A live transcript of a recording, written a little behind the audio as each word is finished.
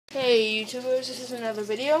Hey YouTubers, this is another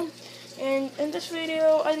video, and in this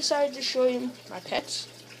video I decided to show you my pets.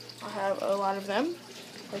 I have a lot of them.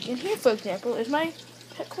 Like in here, for example, is my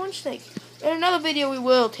pet corn snake. In another video we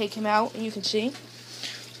will take him out and you can see.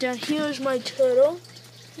 Down here is my turtle.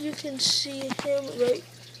 You can see him right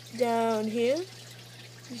down here.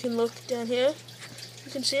 You can look down here.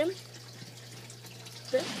 You can see him.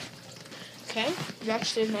 There. Okay,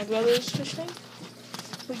 next is my brother's fish tank,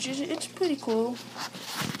 which is, it's pretty cool.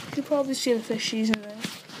 You can probably see the fishies in there.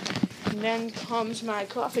 And then comes my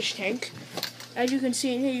crawfish tank. As you can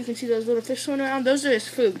see in here, you can see those little fish swimming around. Those are his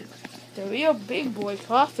food. The real big boy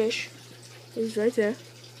crawfish is right there.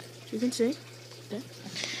 You can see. There.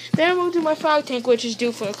 Then we'll do my frog tank, which is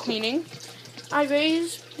due for a cleaning. I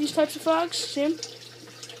raise these types of frogs. See them?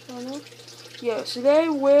 I don't know. Yeah, so they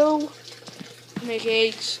will make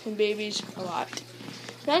eggs and babies a lot.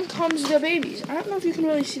 Then comes the babies. I don't know if you can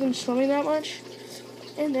really see them swimming that much.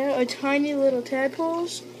 And there are tiny little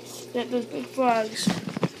tadpoles that those big frogs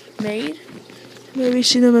made. Maybe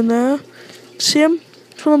see them in there. See them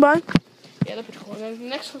swimming by? Yeah, they're pretty cool. And then the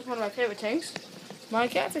next one's one of my favorite tanks, my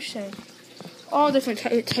catfish tank. All different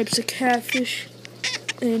types of catfish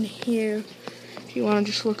in here, if you want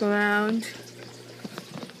to just look around.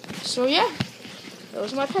 So yeah,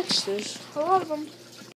 those are my pets. There's a lot of them.